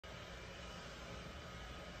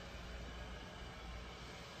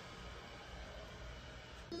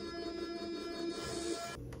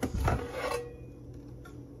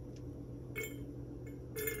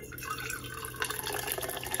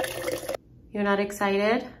You're not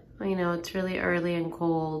excited? I know it's really early and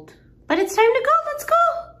cold, but it's time to go. Let's go.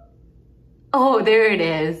 Oh, there it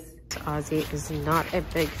is. Ozzy is not a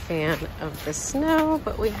big fan of the snow,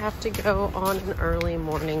 but we have to go on an early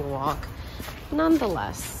morning walk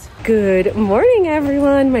nonetheless. Good morning,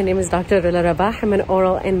 everyone. My name is Dr. Rabah. I'm an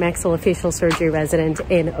oral and maxillofacial surgery resident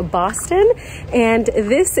in Boston, and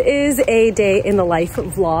this is a day in the life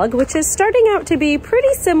vlog, which is starting out to be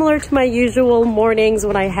pretty similar to my usual mornings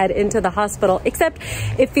when I head into the hospital, except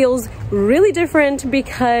it feels really different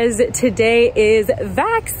because today is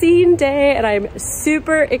vaccine day, and I'm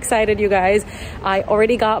super excited, you guys. I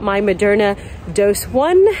already got my Moderna dose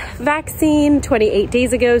 1 vaccine 28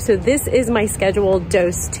 days ago, so this is my scheduled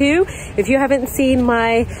dose 2. If you haven't seen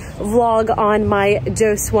my vlog on my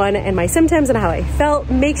dose 1 and my symptoms and how I felt,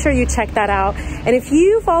 make sure you check that out. And if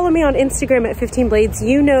you follow me on Instagram at 15 Blades,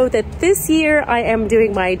 you know that this year I am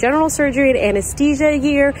doing my general surgery and anesthesia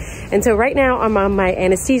year. And so right now I'm on my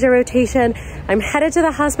anesthesia rotation. I'm headed to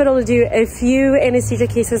the hospital to do a few anesthesia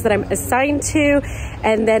cases that I'm assigned to.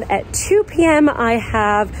 And then at 2 p.m. I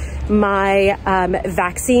have my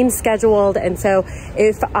vaccine scheduled. And so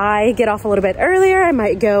if I get off a little bit earlier, I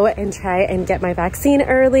might go and try and get my vaccine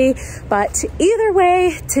early. But either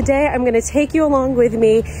way, today I'm going to take you along with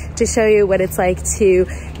me to show you what it's like to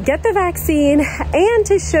get the vaccine and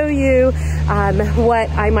to show you what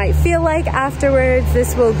I might feel like afterwards.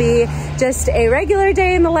 This will be just a regular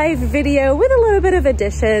day in the life video with a little bit of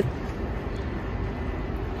addition.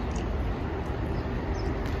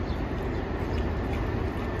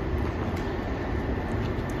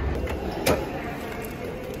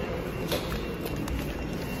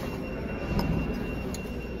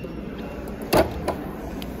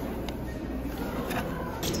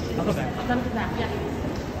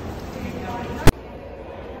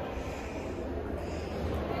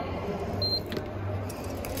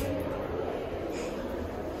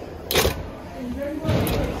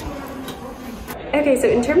 Okay, so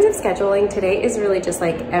in terms of scheduling, today is really just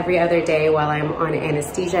like every other day while I'm on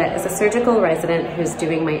anesthesia. As a surgical resident who's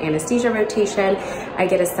doing my anesthesia rotation, I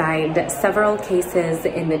get assigned several cases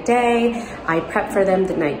in the day. I prep for them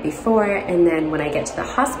the night before, and then when I get to the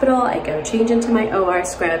hospital, I go change into my OR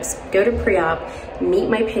scrubs, go to pre-op, meet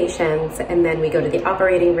my patients, and then we go to the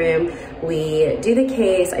operating room. We do the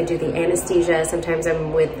case, I do the anesthesia. Sometimes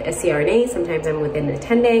I'm with a CRNA, sometimes I'm with an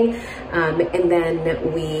attending, and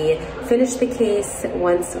then we finish the case.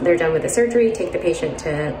 Once they're done with the surgery, take the patient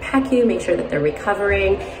to PACU, make sure that they're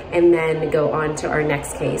recovering, and then go on to our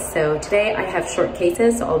next case. So today I have short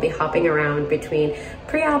cases, so I'll be hopping around between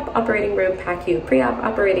pre-op, operating room, PACU, pre-op,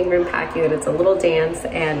 operating room, PACU, and it's a little dance,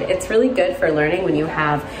 and it's really good for learning when you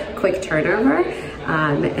have quick turnover.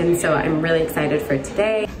 And so I'm really excited for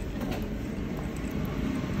today.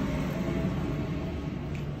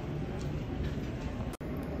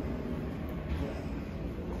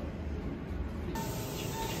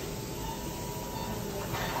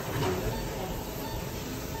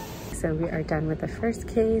 So we are done with the first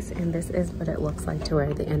case, and this is what it looks like to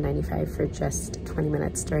wear the N95 for just 20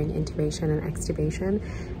 minutes during intubation and extubation.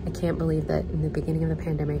 I can't believe that in the beginning of the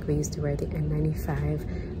pandemic, we used to wear the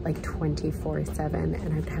N95 like 24/7,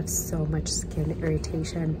 and I'd have so much skin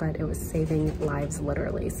irritation, but it was saving lives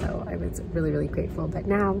literally. So I was really, really grateful. But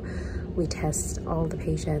now we test all the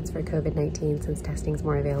patients for COVID-19 since testing is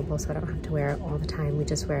more available, so I don't have to wear it all the time. We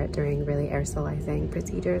just wear it during really aerosolizing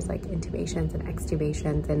procedures like intubations and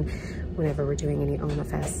extubations, and whenever we're doing any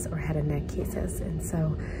OMFS or head and neck cases. And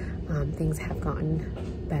so things have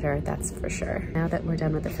gotten better, that's for sure. Now that we're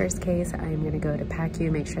done with the first case, I'm gonna go to PACU,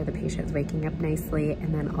 make sure the patient's waking up nicely,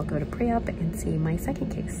 and then I'll go to pre-op and see my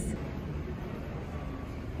second case.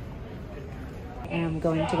 I'm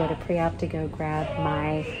going to go to pre-op to go grab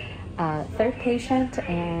my third patient,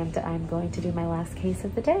 and I'm going to do my last case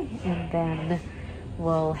of the day, and then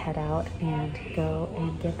we'll head out and go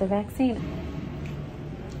and get the vaccine.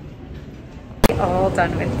 All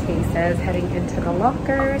done with cases, heading into the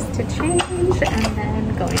lockers to change, and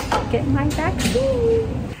then going to get my vaccine.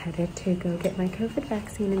 Headed to go get my COVID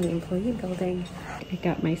vaccine in the employee building. I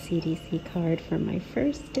got my CDC card for my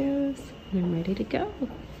first dose, and I'm ready to go.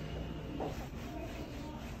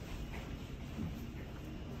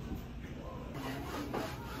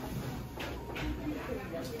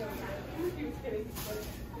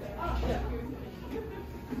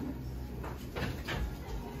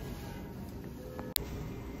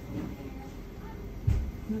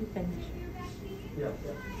 Finish. Yeah.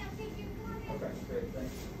 Okay, great,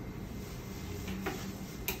 thanks.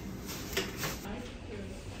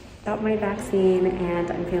 Got my vaccine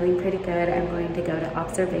and I'm feeling pretty good. I'm going to go to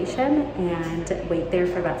observation and wait there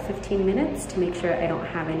for about 15 minutes to make sure I don't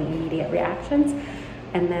have any immediate reactions.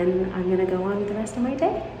 And then I'm gonna go on with the rest of my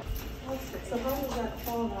day. So how does that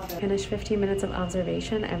fall out? Finished 15 minutes of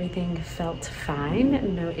observation. Everything felt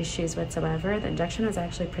fine, no issues whatsoever. The injection was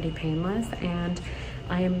actually pretty painless and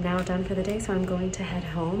I am now done for the day, so I'm going to head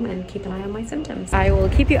home and keep an eye on my symptoms. I will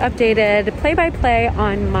keep you updated play by play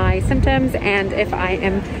on my symptoms and if I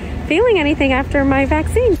am feeling anything after my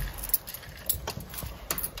vaccine.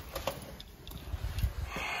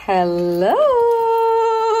 Hello.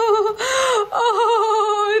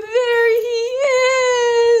 Oh, there he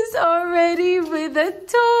is already with a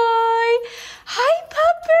toy. Hi,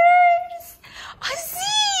 puppers.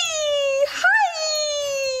 Ozzy.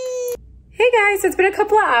 Hi. Hey guys, it's been a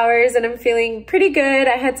couple of hours and I'm feeling pretty good.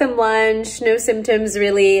 I had some lunch, no symptoms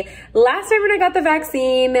really. Last time when I got the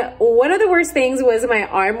vaccine, one of the worst things was my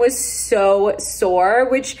arm was so sore,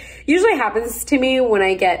 which usually happens to me when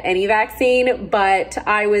I get any vaccine, but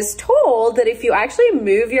I was told that if you actually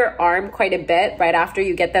move your arm quite a bit right after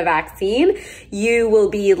you get the vaccine, you will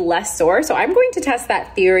be less sore. So I'm going to test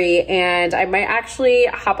that theory and I might actually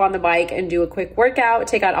hop on the bike and do a quick workout,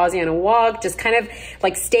 take out Ozzy on a walk, just kind of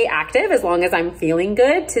like stay active as long as I'm feeling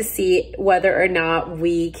good to see whether or not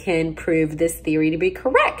we can prove this theory to be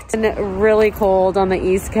correct. It's been really cold on the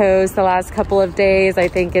East Coast the last couple of days. I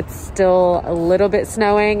think it's still a little bit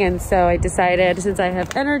snowing, and so I decided, since I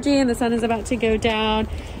have energy and the sun is about to go down,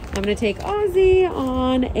 I'm gonna take Ozzy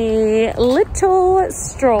on a little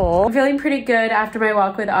stroll. I'm feeling pretty good after my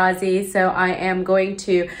walk with Ozzy, so I am going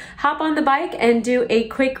to hop on the bike and do a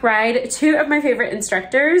quick ride. Two of my favorite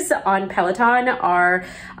instructors on Peloton are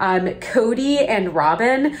Cody and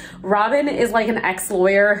Robin. Robin is like an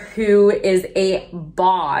ex-lawyer who is a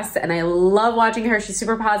boss, and I love watching her. She's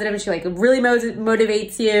super positive and she like really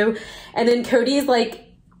motivates you. And then Cody's like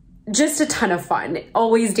just a ton of fun,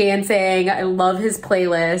 always dancing. I love his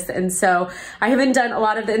playlist. And so I haven't done a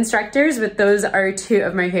lot of the instructors, but those are two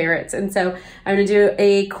of my favorites. And so I'm gonna do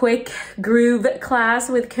a quick groove class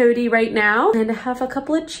with Cody right now and have a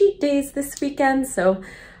couple of cheat days this weekend. So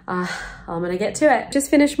I'm gonna get to it.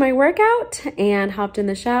 Just finished my workout and hopped in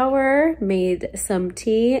the shower, made some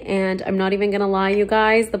tea, and I'm not even gonna lie, you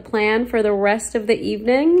guys, the plan for the rest of the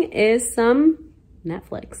evening is some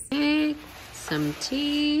Netflix. Some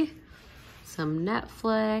tea, some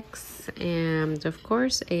Netflix, and of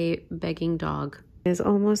course a begging dog. It's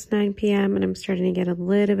almost 9 p.m. and I'm starting to get a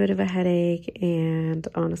little bit of a headache, and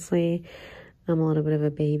honestly, I'm a little bit of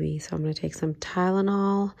a baby, so I'm gonna take some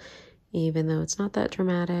Tylenol, even though it's not that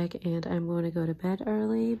dramatic, and I'm going to go to bed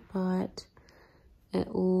early, but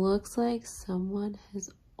it looks like someone has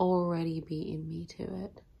already beaten me to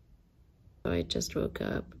it. I just woke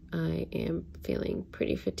up. I am feeling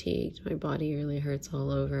pretty fatigued. My body really hurts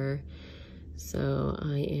all over. So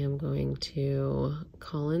I am going to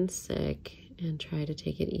call in sick and try to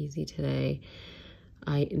take it easy today.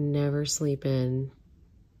 I never sleep in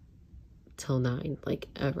till 9, like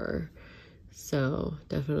ever. So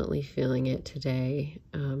definitely feeling it today,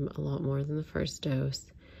 a lot more than the first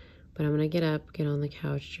dose. But I'm gonna get up, get on the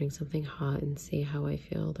couch, drink something hot, and see how I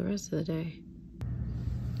feel the rest of the day.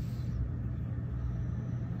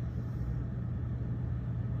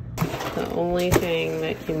 The only thing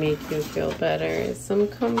that can make you feel better is some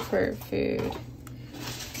comfort food.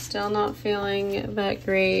 Still not feeling that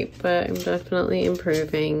great, but I'm definitely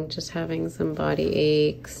improving. Just having some body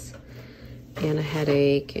aches and a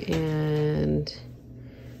headache, and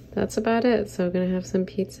that's about it. So I'm gonna have some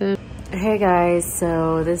pizza. Hey guys,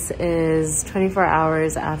 so this is 24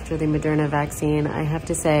 hours after the Moderna vaccine. I have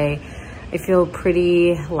to say, I feel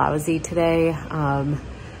pretty lousy today.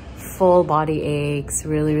 Full body aches,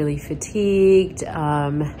 really fatigued.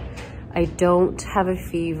 I don't have a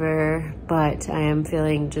fever, but I am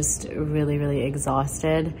feeling just really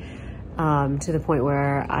exhausted, to the point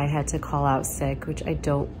where I had to call out sick, which I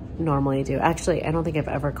don't normally do. Actually, I don't think I've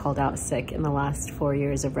ever called out sick in the last 4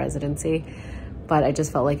 years of residency, but I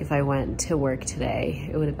just felt like if I went to work today,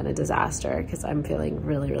 it would have been a disaster because I'm feeling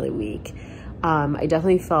really weak. I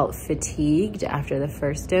definitely felt fatigued after the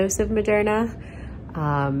first dose of Moderna.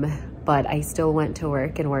 But I still went to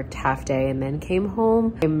work and worked half day and then came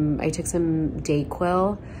home. I took some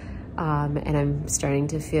Dayquil, and I'm starting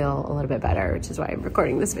to feel a little bit better, which is why I'm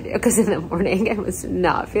recording this video, because in the morning I was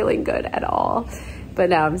not feeling good at all. But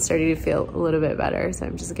now I'm starting to feel a little bit better. So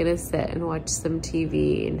I'm just gonna sit and watch some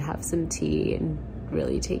TV and have some tea and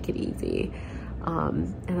really take it easy.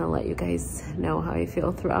 And I'll let you guys know how I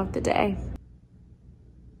feel throughout the day.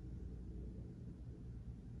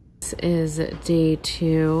 This is day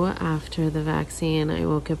 2 after the vaccine. I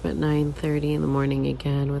woke up at 9:30 in the morning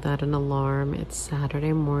again without an alarm. It's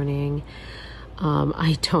Saturday morning.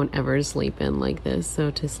 I don't ever sleep in like this, so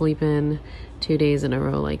to sleep in 2 days in a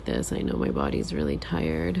row like this, I know my body's really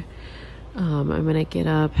tired. I'm gonna get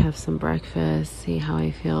up, have some breakfast, see how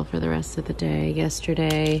I feel for the rest of the day.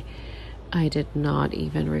 Yesterday, I did not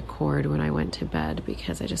even record when I went to bed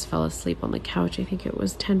because I just fell asleep on the couch. I think it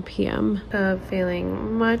was 10 p.m.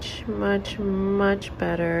 Feeling much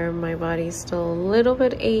better. My body's still a little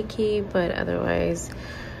bit achy, but otherwise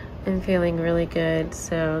I'm feeling really good.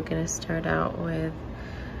 So I'm gonna start out with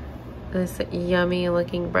this yummy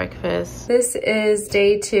looking breakfast. This is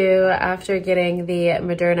day 2 after getting the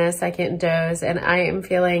Moderna second dose, and I am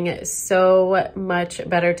feeling so much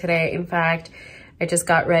better today. In fact, I just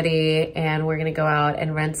got ready and we're gonna go out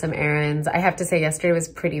and run some errands. I have to say yesterday was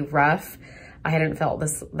pretty rough. I hadn't felt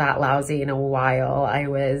that lousy in a while. I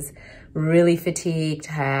was really fatigued,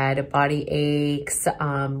 had body aches,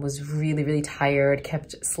 was really tired,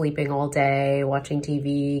 kept sleeping all day, watching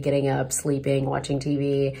TV, getting up, sleeping, watching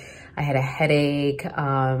TV. I had a headache.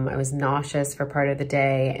 I was nauseous for part of the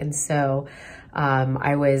day. And so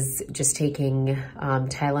I was just taking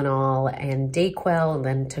Tylenol and Dayquil, and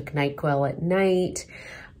then took NyQuil at night.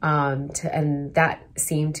 And that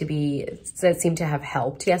seemed to have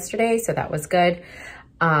helped yesterday. So that was good.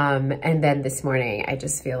 And then this morning, I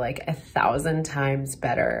just feel like 1,000 times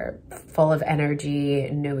better, full of energy,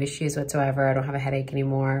 no issues whatsoever. I don't have a headache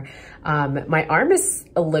anymore. My arm is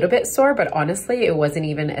a little bit sore, but honestly, it wasn't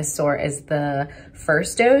even as sore as the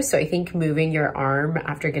first dose. So I think moving your arm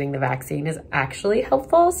after getting the vaccine is actually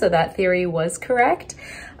helpful. So that theory was correct.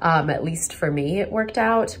 At least for me, it worked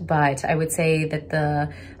out. But I would say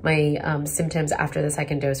that my symptoms after the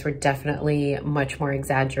second dose were definitely much more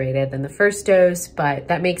exaggerated than the first dose. But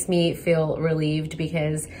that makes me feel relieved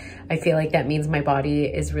because I feel like that means my body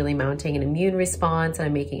is really mounting an immune response and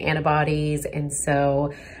I'm making antibodies. And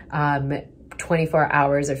so 24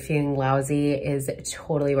 hours of feeling lousy is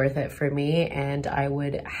totally worth it for me. And I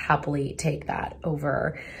would happily take that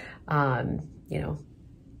over, you know,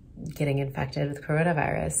 getting infected with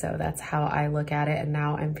coronavirus. So that's how I look at it. And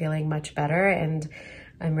now I'm feeling much better and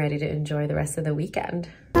I'm ready to enjoy the rest of the weekend.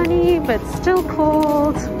 Sunny, but still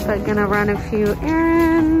cold, but gonna run a few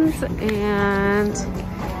errands and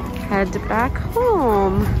head back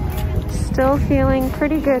home. Still feeling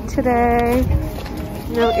pretty good today.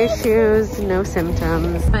 No issues, no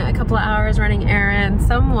symptoms. Spent a couple of hours running errands.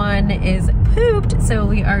 Someone is pooped, so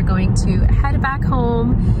we are going to head back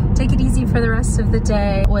home, take it easy for the rest of the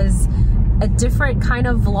day. It was a different kind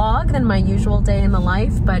of vlog than my usual day in the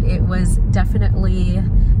life, but it was definitely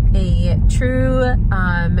a true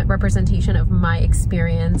representation of my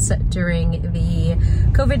experience during the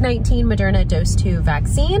COVID-19 Moderna dose 2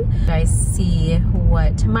 vaccine. You guys see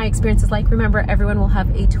what my experience is like. Remember, everyone will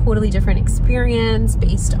have a totally different experience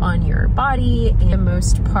based on your body. And for the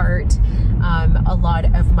most part, a lot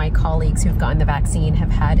of my colleagues who've gotten the vaccine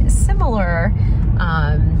have had similar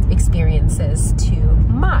experiences to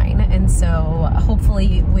mine. And so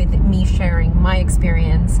hopefully with me sharing my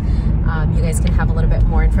experience, you guys can have a little bit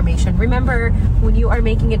more information. Remember, when you are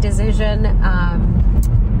making a decision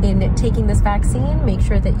in taking this vaccine, make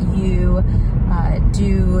sure that you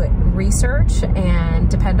do research and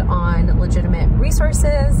depend on legitimate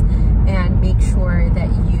resources, and make sure that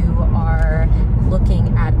you are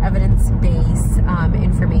looking at evidence-based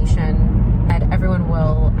information. And everyone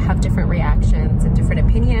will have different reactions and different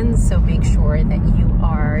opinions, so make sure that you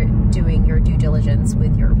are doing your due diligence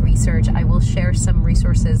with your research. I will share some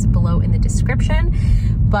resources below in the description,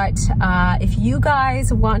 but if you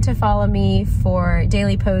guys want to follow me for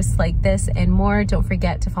daily posts like this and more, don't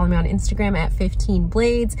forget to follow me on Instagram at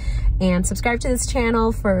 15blades and subscribe to this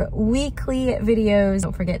channel for weekly videos.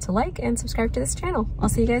 Don't forget to like and subscribe to this channel. I'll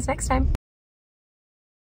see you guys next time.